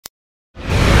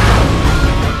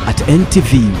At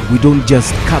NTV, we don't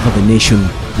just cover the nation,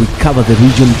 we cover the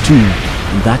region too,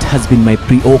 and that has been my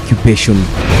preoccupation.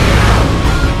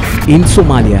 In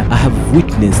Somalia, I have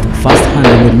witnessed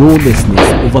firsthand the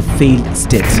lawlessness of a failed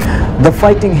state. The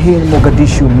fighting here in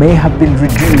Mogadishu may have been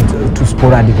reduced to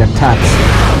sporadic attacks.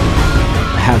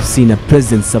 I have seen a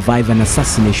president survive an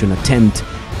assassination attempt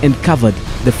and covered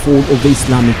the fall of the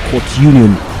Islamic Court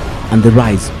Union and the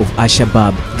rise of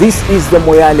Al-Shabaab. This is the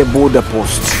Moyale border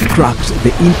post. Cracked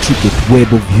the intricate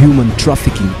web of human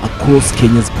trafficking across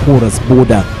Kenya's porous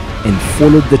border and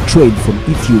followed the trade from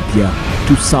Ethiopia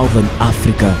to southern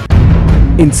Africa.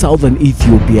 In southern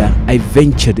Ethiopia, I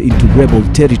ventured into rebel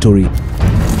territory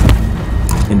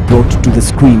and brought to the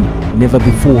screen never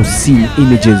before seen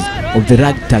images of the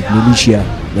ragtag militia,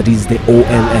 that is the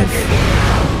OLF.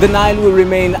 The Nile will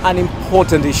remain an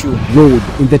important issue. Rode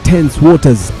in the tense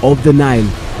waters of the Nile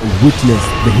and witnessed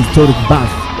the historic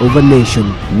birth of a nation.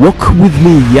 Walk with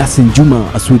me, YASSIN Juma,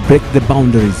 as we break the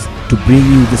boundaries to bring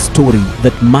you the story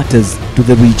that matters to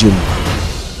the region.